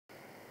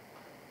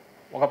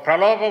ఒక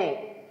ప్రలోభం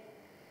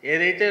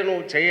ఏదైతే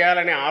నువ్వు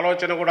చేయాలనే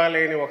ఆలోచన కూడా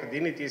లేని ఒక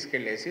దీన్ని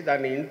తీసుకెళ్ళేసి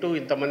దాన్ని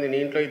ఇంతమంది నీ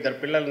ఇంట్లో 2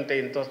 పిల్లలు ఉంటే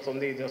ఇంత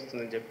వస్తుంది ఇది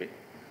వస్తుందని చెప్పి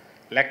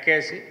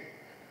లెక్కేసి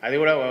అది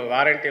కూడా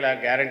వారంటీలా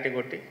గ్యారంటీ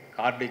కొట్టి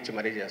కార్డు ఇచ్చి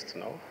మరీ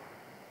చేస్తున్నావు.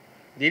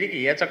 దీనికి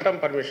ఏ చట్టం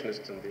పర్మిషన్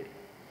ఇస్తుంది?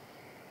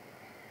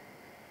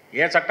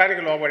 ఏ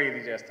చట్టానికి లోబడి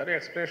ఇది చేస్తారు?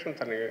 ఎక్స్ప్లెనేషన్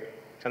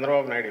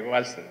చంద్రబాబు నాయుడు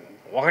ఇవ్వాల్సింది.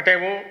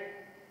 ఒకటేమో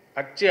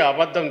పచ్చి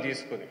అబద్ధం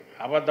తీసుకుని,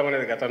 అబద్ధం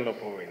అనేది గతంలో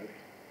పోయింది,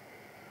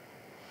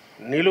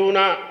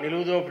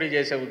 నిలువుదోపిడీ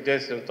చేసే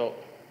ఉద్దేశంతో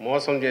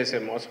మోసం చేసే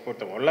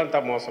మోసపూర్తి ఒళ్ళంతా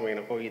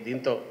మోసమైనకో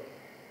దీంతో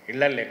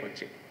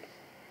ఇళ్లల్లోకొచ్చి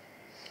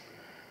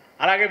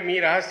అలాగే మీ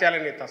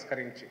రహస్యాలని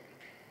తస్కరించి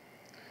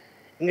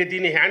ఇంక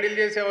దీన్ని హ్యాండిల్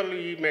చేసేవాళ్ళు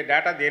ఈ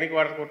డేటా దేనికి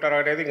వాడుకుంటారో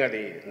అనేది ఇంక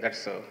అది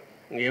దట్స్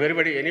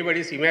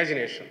ఎనీబడీస్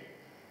ఇమాజినేషన్.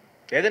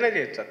 ఏదైనా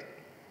చేయొచ్చు, అది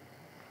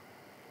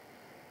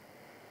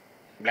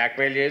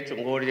బ్లాక్మెయిల్ చేయొచ్చు,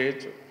 ఇంకోటి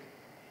చేయొచ్చు.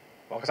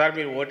 ఒకసారి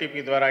మీరు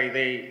ఓటీపీ ద్వారా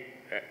ఇదే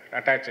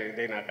అటాచ్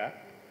ఇదైనాక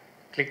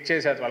క్లిక్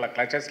చేసి అది వాళ్ళ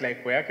క్లచెస్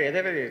లేకపోయాక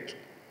ఏదైనా చేయొచ్చు.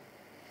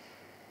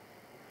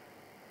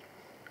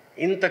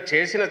 ఇంత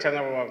చేసిన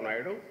చంద్రబాబు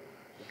నాయుడు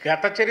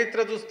గత చరిత్ర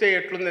చూస్తే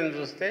ఎట్లుందని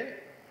చూస్తే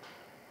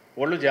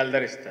ఒళ్ళు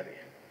జలధరిస్తుంది.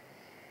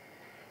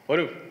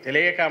 ఒరు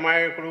తెలియక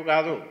అమాయకుడు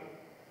కాదు,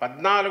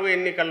 14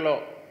 ఎన్నికల్లో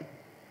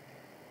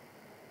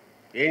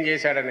ఏం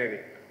చేశాడనేది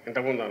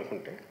ఇంతకుముందు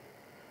అనుకుంటే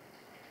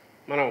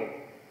మనం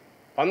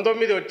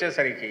 19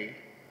 వచ్చేసరికి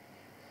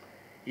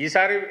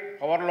ఈసారి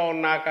పవర్లో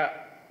ఉన్నాక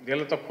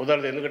వీళ్ళతో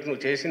కుదరదు, ఎందుకంటే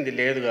నువ్వు చేసింది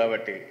లేదు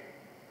కాబట్టి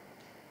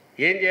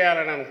ఏం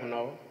చేయాలని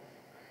అనుకున్నావు?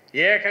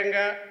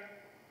 ఏకంగా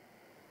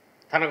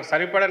తనకు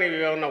సరిపడని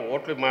ఉన్న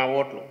ఓట్లు, మా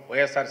ఓట్లు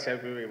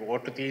వైఎస్ఆర్సీపీ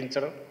ఓట్లు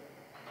తీయించడం,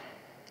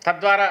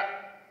 తద్వారా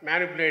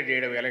మ్యానిపులేట్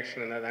చేయడం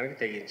ఎలక్షన్ అనే దానికి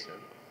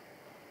తెగించడం.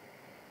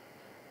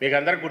 మీకు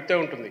అందరికి గుర్తే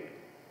ఉంటుంది,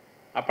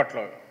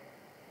 అప్పట్లో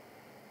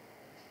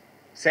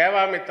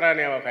సేవామిత్ర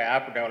అనే ఒక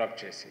యాప్ డెవలప్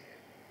చేసి,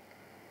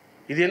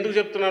 ఇది ఎందుకు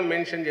చెప్తున్నాను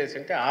మెన్షన్ చేసి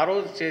అంటే ఆ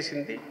రోజు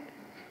చేసింది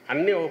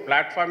అన్నీ ఓ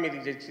ప్లాట్ఫామ్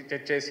మీద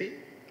తెచ్చేసి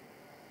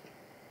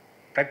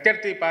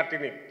ప్రత్యర్థి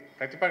పార్టీని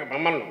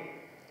మమ్మల్ని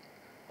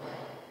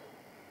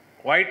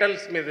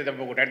వైటల్స్ మీద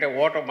దెబ్బకొట్టి, అంటే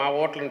మా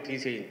ఓట్లను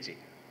తీసేయించి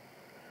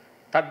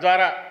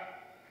తద్వారా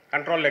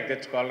కంట్రోల్లోకి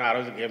తెచ్చుకోవాలని ఆ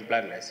రోజు గేమ్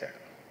ప్లాన్ వేశాడు.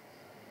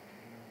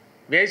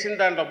 వేసిన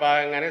దాంట్లో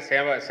భాగంగానే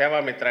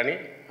సేవామిత్రని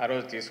ఆ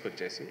రోజు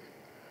తీసుకొచ్చేసి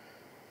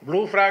బ్లూ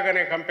ఫ్రాగ్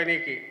అనే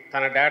కంపెనీకి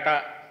తన డేటా,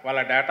 వాళ్ళ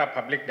డేటా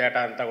పబ్లిక్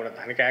డేటా అంతా కూడా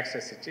దానికి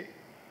యాక్సెస్ ఇచ్చి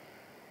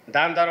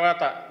దాని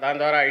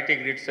ద్వారా ఐటీ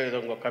గ్రిడ్స్ ఏదో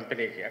ఇంకో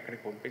కంపెనీకి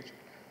అక్కడికి పంపించి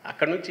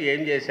అక్కడి నుంచి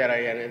ఏం చేశారా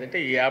అనేది అంటే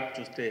ఈ యాప్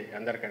చూస్తే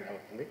అందరికీ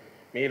అవుతుంది.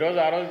 మీరోజు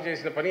ఆ రోజు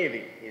చేసిన పని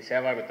ఇది, ఈ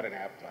సేవామిత్ర అనే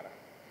యాప్ ద్వారా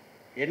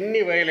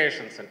ఎన్ని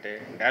వైలేషన్స్ అంటే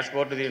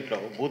డాష్బోర్డు దీంట్లో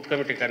బూత్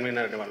కమిటీ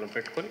కన్వీనర్ అని వాళ్ళని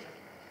పెట్టుకొని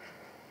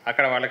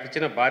అక్కడ వాళ్ళకి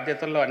ఇచ్చిన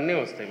బాధ్యతల్లో అన్నీ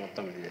వస్తాయి.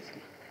 మొత్తం ఇది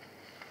చేసిన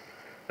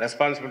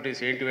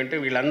రెస్పాన్సిబిలిటీస్ ఏంటివంటే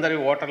వీళ్ళందరి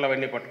ఓటర్లు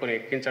అవన్నీ పట్టుకొని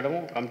ఎక్కించడము,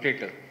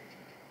 కంప్లీట్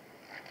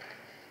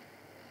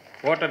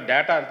ఓటర్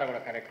డేటా అంతా కూడా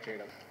కలెక్ట్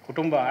చేయడం,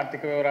 కుటుంబ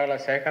ఆర్థిక వివరాల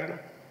సేకరణ,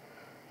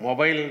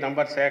 మొబైల్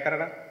నంబర్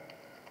సేకరణ,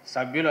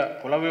 సభ్యుల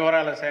కుల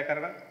వివరాల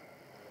సేకరణ,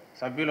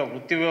 సభ్యుల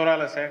వృత్తి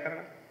వివరాల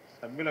సేకరణ,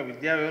 సభ్యుల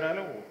విద్యా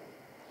వివరాలు,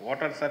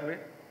 ఓటర్ సర్వే,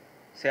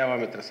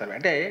 సేవామిత్ర సర్వే.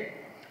 అంటే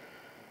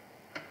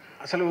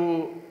అసలు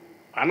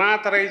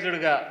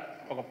అనాథరైజ్డ్గా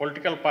ఒక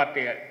పొలిటికల్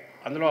పార్టీ,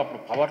 అందులో అప్పుడు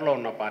పవర్లో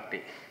ఉన్న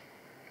పార్టీ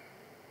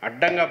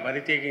అడ్డంగా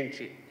బరి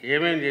తెగించి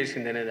ఏమేం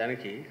చేసింది అనే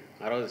దానికి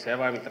ఆ రోజు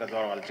సేవామిత్ర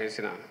ద్వారా వాళ్ళు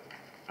చేసిన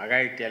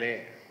అఘాయిత్యాలే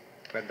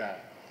పెద్ద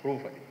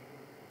ప్రూఫ్. అది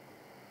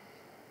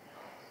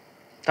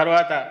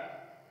తర్వాత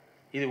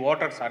ఇది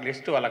ఓటర్స్ ఆ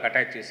లిస్టు వాళ్ళకి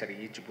అటాచ్ చేశారు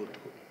ఈచ్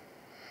బూత్కు.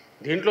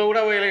 దీంట్లో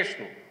కూడా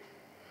వైలేషను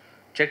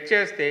చెక్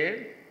చేస్తే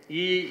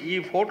ఈ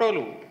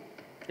ఫోటోలు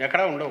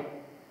ఎక్కడా ఉండవు.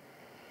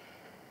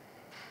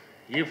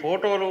 ఈ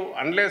ఫోటోలు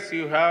unless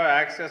you have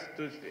access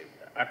to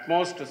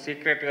utmost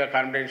సీక్రెట్గా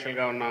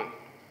కాన్ఫిడెన్షియల్గా ఉన్న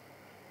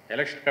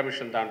ఎలక్షన్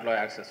కమిషన్ దాంట్లో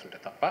యాక్సెస్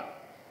ఉంటాయి తప్ప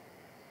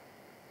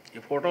ఈ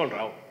ఫోటోలు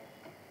రావు.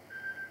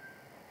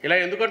 ఇలా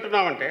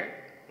ఎందుకంటున్నామంటే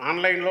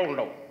ఆన్లైన్లో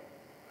ఉండవు,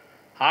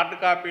 హార్డ్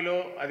కాపీలో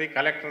అది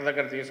కలెక్టర్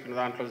దగ్గర తీసుకున్న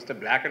దాంట్లో చూస్తే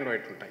బ్లాక్ అండ్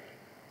వైట్ ఉంటాయి.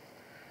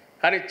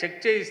 కానీ చెక్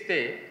చేయిస్తే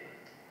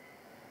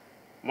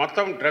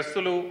మొత్తం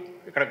డ్రెస్సులు,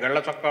 ఇక్కడ గళ్ళ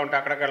చొక్కా ఉంటే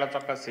అక్కడ గళ్ళ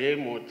చొక్కా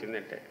సేమ్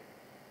వచ్చిందంటే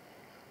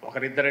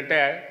ఒకరిద్దరంటే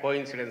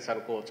కోఇన్సిడెన్స్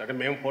అనుకోవచ్చు. అంటే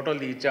మేము ఫోటోలు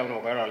తీయించామని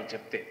ఒకవేళ వాళ్ళు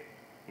చెప్తే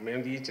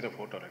మేము తీయించిన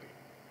ఫోటోలని,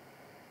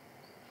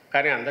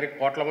 కానీ అందరికి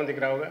కోట్ల మందికి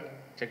రావుగా.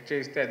 చెక్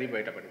చేయిస్తే అది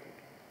బయటపడింది.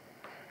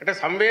 అంటే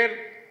సమ్వేర్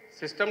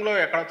సిస్టంలో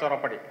ఎక్కడో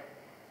చొరపడి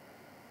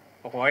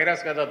ఒక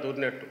వైరస్ కదా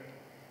దూరినట్టు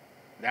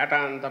డేటా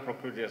అంతా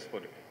ప్రొక్యూర్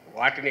చేసుకొని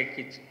వాటిని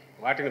ఎక్కించి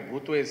వాటిని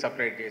బూత్ వైజ్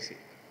సపరేట్ చేసి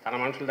తన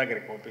మనుషుల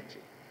దగ్గరికి పంపించి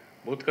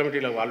బూత్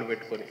కమిటీలో వాళ్ళు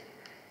పెట్టుకొని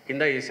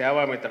కింద ఈ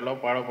సేవామిత్రలో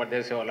పాడవ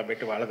పడ్డేసే వాళ్ళ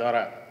పెట్టి వాళ్ళ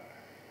ద్వారా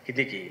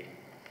కిందికి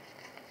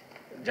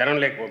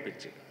జనంలోకి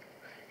పంపించి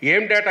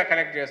ఏం డేటా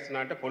కలెక్ట్ చేస్తున్నా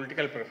అంటే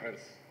political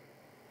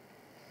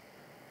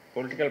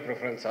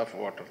preference of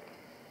voter,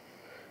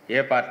 A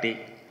party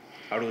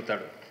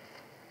అడుగుతాడు.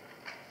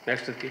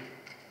 Next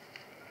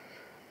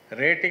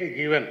rating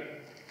given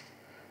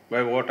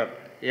by voter,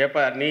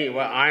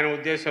 ఆయన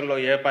ఉద్దేశంలో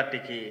ఏ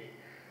పార్టీకి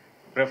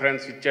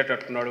ప్రిఫరెన్స్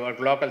ఇచ్చేటట్టున్నాడు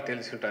వాడికి లోకల్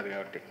తెలిసి ఉంటుంది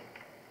కాబట్టి.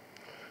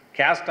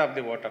 క్యాస్ట్ ఆఫ్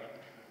ది ఓటర్,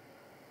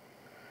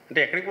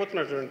 అంటే ఎక్కడికి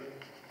పోతున్నారు చూడండి.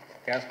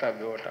 Caste of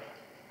the voter,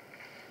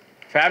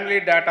 family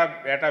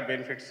data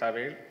benefits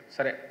అవి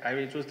సరే,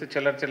 అవి చూస్తే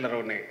చిల్లర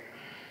ఉన్నాయి.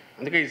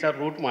 అందుకే ఈసారి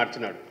రూట్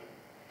మార్చినాడు.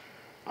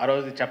 ఆ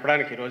రోజు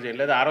చెప్పడానికి ఈరోజు ఏం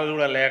లేదు, ఆ రోజు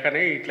కూడా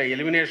లేకనే ఇట్లా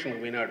ఎలిమినేషన్కి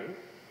పోయినాడు.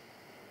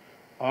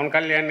 పవన్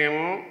కళ్యాణ్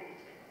ఏమో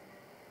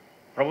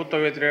ప్రభుత్వ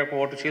వ్యతిరేక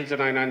ఓటు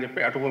చీల్చిన ఆయన అని చెప్పి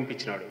అటు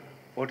పంపించినాడు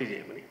పోటీ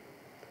చేయమని.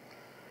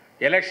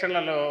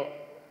 ఎలక్షన్లలో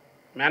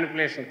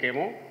మ్యానిపులేషన్కి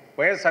ఏమో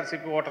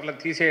వైఎస్ఆర్సీపీ ఓటర్లను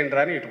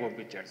తీసేయండి అని ఇటు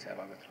పంపించాడు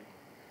సేవామిత్రులు.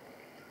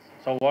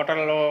 సో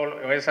ఓటర్లలో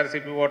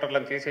వైఎస్ఆర్సీపీ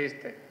ఓటర్లను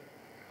తీసేయిస్తే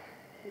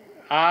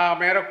ఆ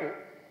మేరకు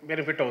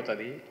బెనిఫిట్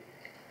అవుతుంది.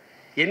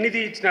 ఎన్నిది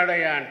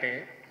ఇచ్చినాడయ్యా అంటే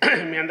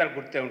మీ అందరికి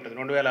గుర్తే ఉంటుంది,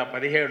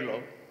 2017లో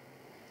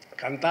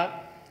కంతా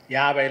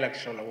 50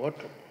 లక్షల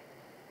ఓట్లు.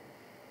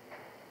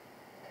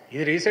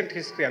 ఇది రీసెంట్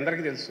హిస్టరీ,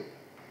 అందరికీ తెలుసు.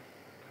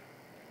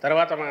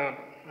 తర్వాత మా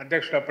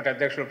అప్పటి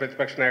అధ్యక్షుడు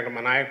ప్రతిపక్ష నాయకుడు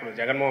మా నాయకుడు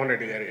జగన్మోహన్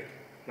రెడ్డి గారి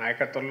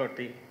నాయకత్వంలో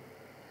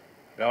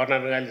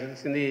గవర్నర్ని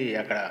కలిసింది,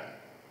 అక్కడ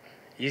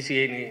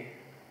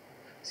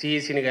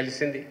సిఈసిని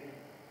కలిసింది,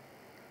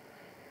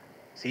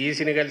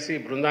 సిఈసిని కలిసి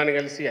బృందాన్ని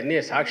కలిసి అన్ని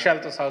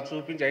సాక్ష్యాలతో సహా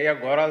చూపించి అయ్యా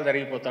ఘోరాలు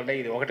జరిగిపోతాడే,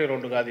 ఇది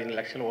 1-2 కాదు ఇన్ని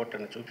లక్షల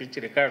ఓట్లని చూపించి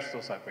రికార్డ్స్తో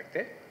సహా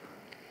పెడితే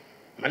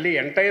మళ్ళీ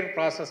ఎంటైర్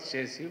ప్రాసెస్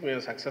చేసి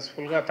మేము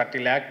సక్సెస్ఫుల్గా 30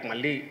 lakh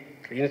మళ్ళీ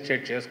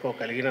రీఇన్స్టేట్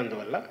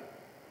చేసుకోగలిగినందువల్ల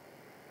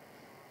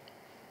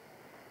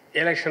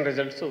ఎలక్షన్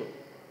రిజల్ట్స్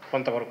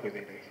కొంతవరకు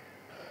ఇది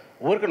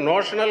ఊరికి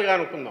నోషనల్గా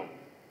అనుకుందాం.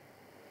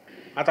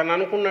 అతను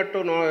అనుకున్నట్టు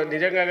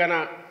నిజంగా గాన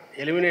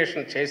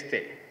ఎలిమినేషన్ చేస్తే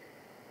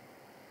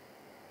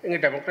ఇంక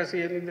డెమోక్రసీ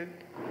ఏంది?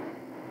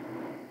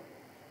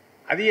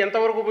 అది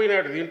ఎంతవరకు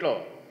పోయినాడు దీంట్లో.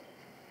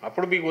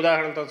 అప్పుడు మీకు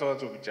ఉదాహరణతో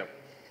చూపించాం.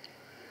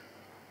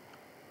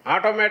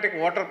 ఆటోమేటిక్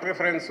ఓటర్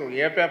ప్రిఫరెన్స్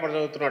ఏ పేపర్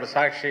చదువుతున్నాడు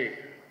సాక్షి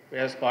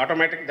వేసుకో,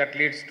 automatic that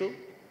leads to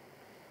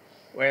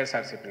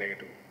YSRCP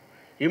negative.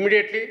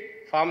 Immediately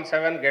Form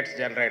 7 gets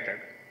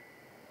generated.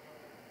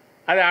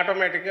 అది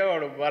ఆటోమేటిక్గా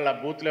వాడు వాళ్ళ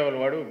బూత్ లెవెల్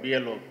వాడు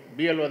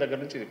బిఎల్ఓ దగ్గర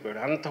నుంచి తిప్పాడు.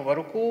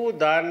 అంతవరకు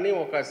దాన్ని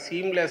ఒక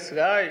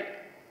సీమ్లెస్గా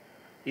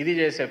ఇది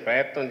చేసే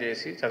ప్రయత్నం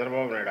చేసి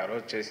చంద్రబాబు నాయుడు ఆ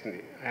రోజు చేసింది.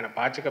 ఆయన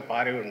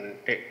పారి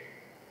ఉంటే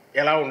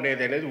ఎలా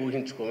ఉండేది అనేది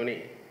ఊహించుకొని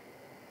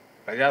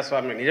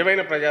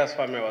నిజమైన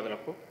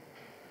ప్రజాస్వామ్యవాదులకు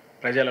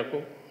ప్రజలకు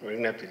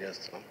విజ్ఞప్తి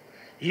చేస్తున్నాం.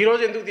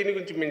 ఈరోజు ఎందుకు దీని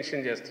గురించి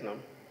మెన్షన్ చేస్తున్నాం?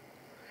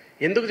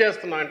 ఎందుకు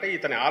చేస్తున్నాం అంటే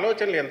ఇతని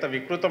ఆలోచనలు ఎంత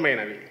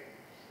వికృతమైనవి,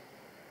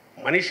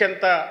 మనిషి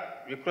ఎంత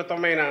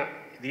వికృతమైన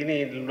దీని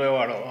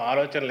ఉండేవాడో,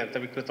 ఆలోచనలు ఎంత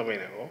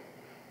వికృతమైనవో,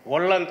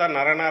 ఒళ్ళంతా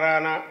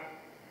నరనరాన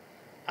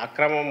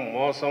అక్రమం,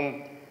 మోసం,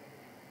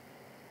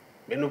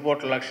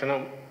 వెన్నుపోట్ల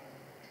లక్షణం,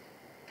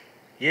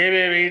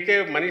 ఏవేవైతే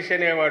మనిషి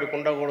అనేవాడికి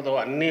ఉండకూడదో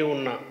అన్నీ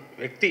ఉన్న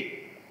వ్యక్తి.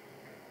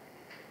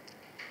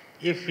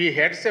 If he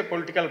heads A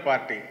political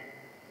party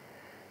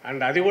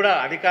and అది కూడా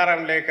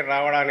అధికారంలోకి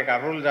రావడానికి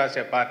అర్హులు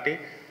చేసే పార్టీ,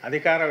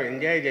 అధికారం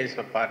ఎంజాయ్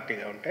చేసిన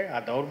పార్టీగా ఉంటే ఆ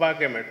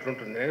దౌర్భాగ్యం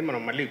ఎట్లుంటుంది అనేది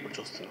మనం మళ్ళీ ఇప్పుడు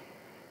చూస్తున్నాం.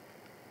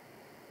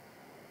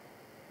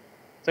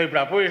 సో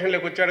ఇప్పుడు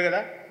అపోజిషన్లోకి వచ్చాడు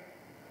కదా,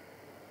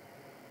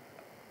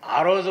 ఆ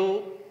రోజు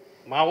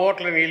మా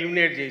ఓట్లను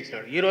ఎలిమినేట్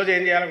చేయించినాడు. ఈరోజు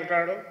ఏం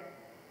చేయాలనుకుంటున్నాడు?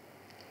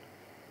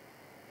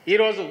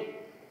 ఈరోజు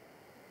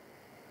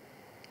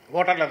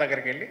ఓటర్ల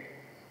దగ్గరికి వెళ్ళి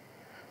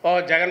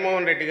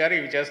జగన్మోహన్ రెడ్డి గారు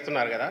ఇవి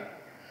చేస్తున్నారు కదా,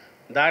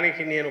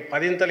 దానికి నేను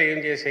 10 ఏం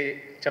చేసి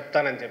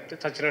చెప్తానని చెప్తే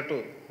చచ్చినట్టు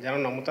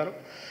జనం నమ్ముతారు,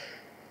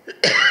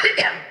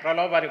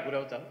 ప్రలోభానికి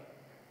గురవుతారు,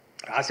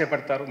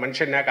 ఆశపడతారు.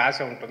 మనిషి అన్నాక ఆశ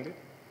ఉంటుంది.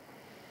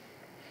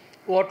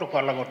 ఓట్లు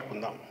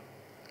కొల్లగొట్టుకుందాం.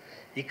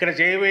 ఇక్కడ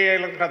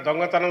చేయబోయేంత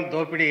దొంగతనం,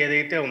 దోపిడీ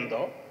ఏదైతే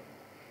ఉందో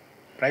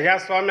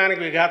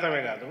ప్రజాస్వామ్యానికి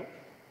విఘాతమే కాదు,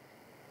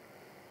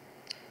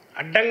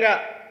 అడ్డంగా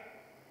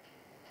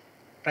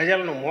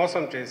ప్రజలను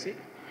మోసం చేసి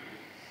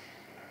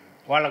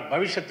వాళ్ళకు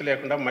భవిష్యత్తు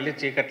లేకుండా మళ్ళీ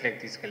చీకట్లోకి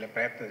తీసుకెళ్లే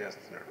ప్రయత్నం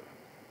చేస్తున్నాడు.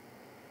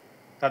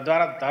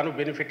 తద్వారా తాను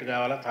బెనిఫిట్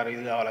కావాలా, తాను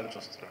ఇది కావాలని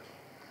చూస్తున్నాడు.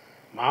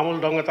 మామూలు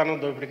దొంగతనం,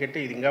 దోపిడీ కంటే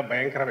ఇది ఇంకా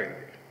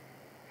భయంకరమైనది.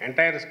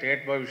 ఎంటైర్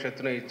స్టేట్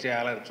భవిష్యత్తును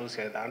ఇచ్చేయాలని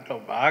చూసే దాంట్లో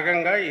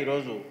భాగంగా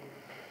ఈరోజు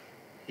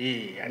ఈ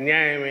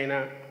అన్యాయమైన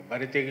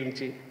బరి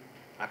తెగించి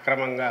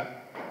అక్రమంగా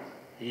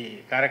ఈ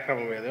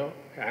కార్యక్రమం ఏదో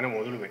ఆయన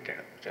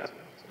మొదలుపెట్టాడు.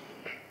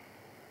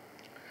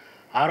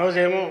 ఆ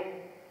రోజేమో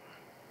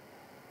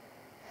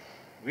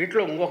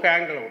వీటిలో ఇంకొక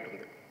యాంగిల్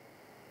ఉంటుంది.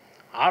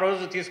 ఆ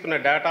రోజు తీసుకున్న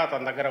డేటా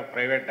తన దగ్గర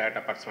ప్రైవేట్ డేటా,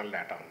 పర్సనల్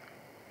డేటా ఉంది.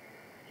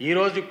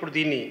 ఈరోజు ఇప్పుడు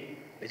దీన్ని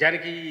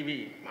నిజానికి ఇవి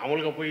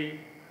మామూలుగా పోయి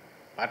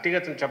పార్టీగా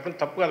చెప్పడం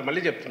తప్పు కాదు,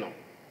 మళ్ళీ చెప్తున్నాం.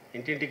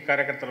 ఇంటింటికి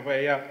కార్యకర్తలపై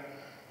అయ్యా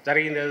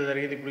జరిగింది ఏదో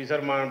జరిగింది, ఇప్పుడు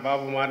ఈసారి మా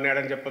బాబు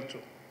మారినాడని చెప్పచ్చు.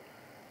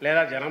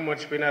 లేదా జనం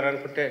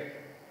మర్చిపోయినారనుకుంటే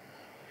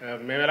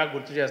మేము ఎలా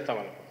గుర్తు చేస్తాం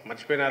వాళ్ళకు,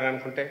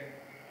 మర్చిపోయినారనుకుంటే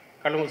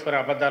కళ్ళు మూసుకొని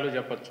అబద్ధాలు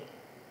చెప్పచ్చు.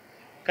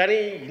 కానీ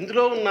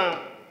ఇందులో ఉన్న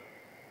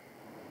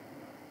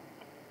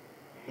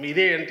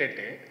ఇదే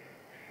ఏంటంటే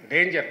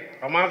డేంజర్,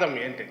 ప్రమాదం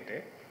ఏంటంటే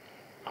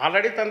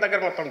ఆల్రెడీ తన దగ్గర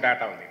మొత్తం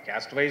డేటా ఉంది.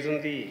 క్యాస్ట్ వైజ్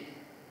ఉంది,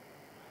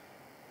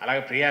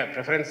 అలాగే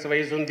ప్రిఫరెన్స్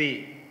వైజ్ ఉంది.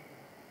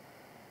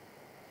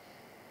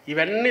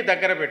 ఇవన్నీ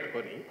దగ్గర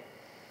పెట్టుకొని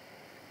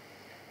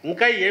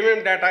ఇంకా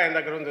ఏమేమి డేటా ఆయన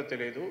దగ్గర ఉందో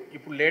తెలియదు.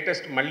 ఇప్పుడు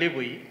లేటెస్ట్ మళ్ళీ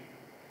పోయి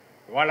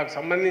వాళ్ళకు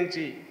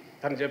సంబంధించి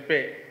తను చెప్పే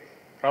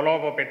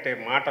ప్రలోభ పెట్టే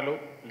మాటలు,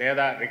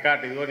 లేదా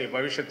రికార్డు ఇదిగో నీ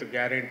భవిష్యత్తు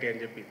గ్యారెంటీ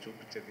అని చెప్పి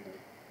చూపించేది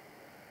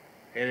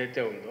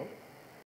ఏదైతే ఉందో